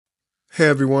Hey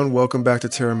everyone, welcome back to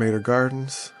Terra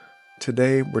Gardens.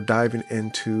 Today we're diving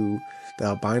into the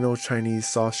albino Chinese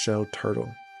soft-shelled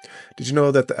turtle. Did you know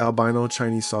that the albino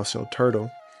Chinese soft-shelled turtle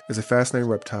is a fascinating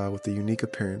reptile with a unique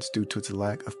appearance due to its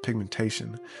lack of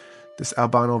pigmentation? This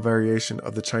albino variation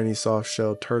of the Chinese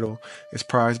soft-shelled turtle is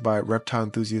prized by reptile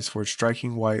enthusiasts for its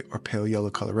striking white or pale yellow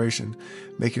coloration,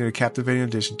 making it a captivating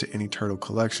addition to any turtle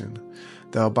collection.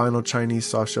 The albino Chinese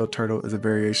soft-shelled turtle is a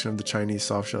variation of the Chinese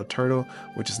soft-shelled turtle,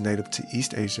 which is native to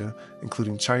East Asia,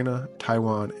 including China,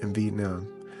 Taiwan, and Vietnam.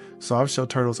 Soft-shelled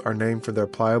turtles are named for their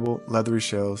pliable, leathery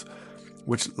shells,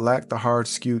 which lack the hard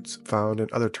scutes found in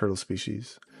other turtle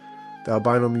species. The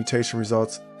albino mutation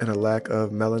results in a lack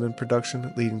of melanin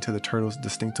production, leading to the turtle's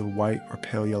distinctive white or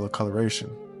pale yellow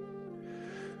coloration.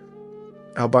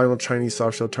 Albino Chinese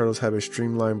soft-shelled turtles have a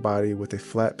streamlined body with a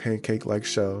flat pancake-like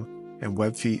shell and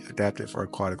webbed feet adapted for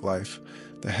aquatic life.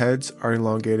 The heads are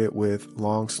elongated with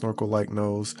long snorkel-like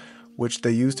nose, which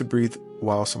they use to breathe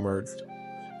while submerged.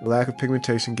 The lack of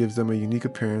pigmentation gives them a unique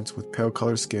appearance with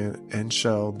pale-colored skin and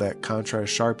shell that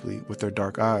contrast sharply with their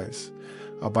dark eyes.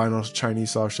 Albino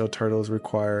Chinese soft-shelled turtles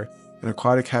require an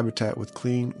aquatic habitat with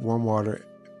clean, warm water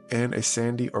and a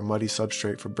sandy or muddy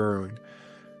substrate for burrowing.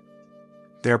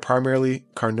 They are primarily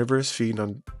carnivorous, feeding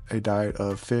on a diet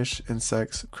of fish,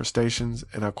 insects, crustaceans,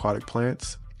 and aquatic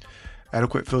plants.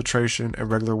 Adequate filtration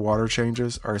and regular water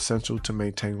changes are essential to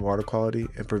maintain water quality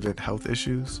and prevent health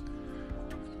issues.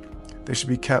 They should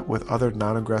be kept with other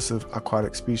non-aggressive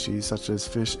aquatic species such as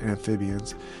fish and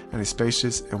amphibians in a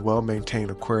spacious and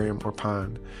well-maintained aquarium or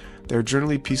pond. They are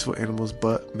generally peaceful animals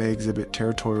but may exhibit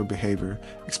territorial behavior,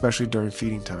 especially during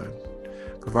feeding time.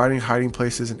 Providing hiding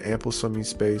places and ample swimming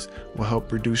space will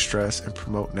help reduce stress and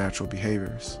promote natural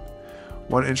behaviors.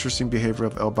 One interesting behavior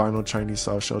of albino Chinese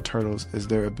soft-shelled turtles is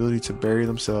their ability to bury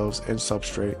themselves in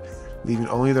substrate, leaving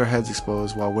only their heads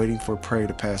exposed while waiting for prey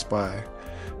to pass by.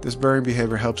 This burying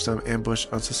behavior helps them ambush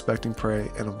unsuspecting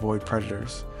prey and avoid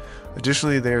predators.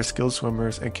 Additionally, they are skilled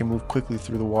swimmers and can move quickly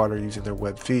through the water using their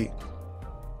webbed feet.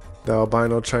 The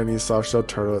albino Chinese soft-shelled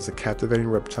turtle is a captivating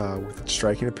reptile with its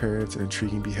striking appearance and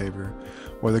intriguing behavior.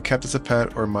 Whether kept as a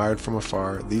pet or admired from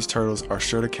afar, these turtles are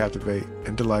sure to captivate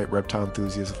and delight reptile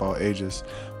enthusiasts of all ages.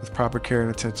 With proper care and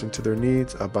attention to their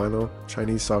needs, albino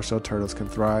Chinese soft-shelled turtles can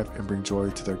thrive and bring joy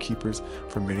to their keepers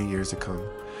for many years to come.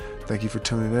 Thank you for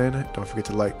tuning in. Don't forget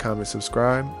to like, comment,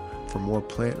 subscribe for more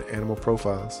plant and animal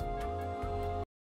profiles.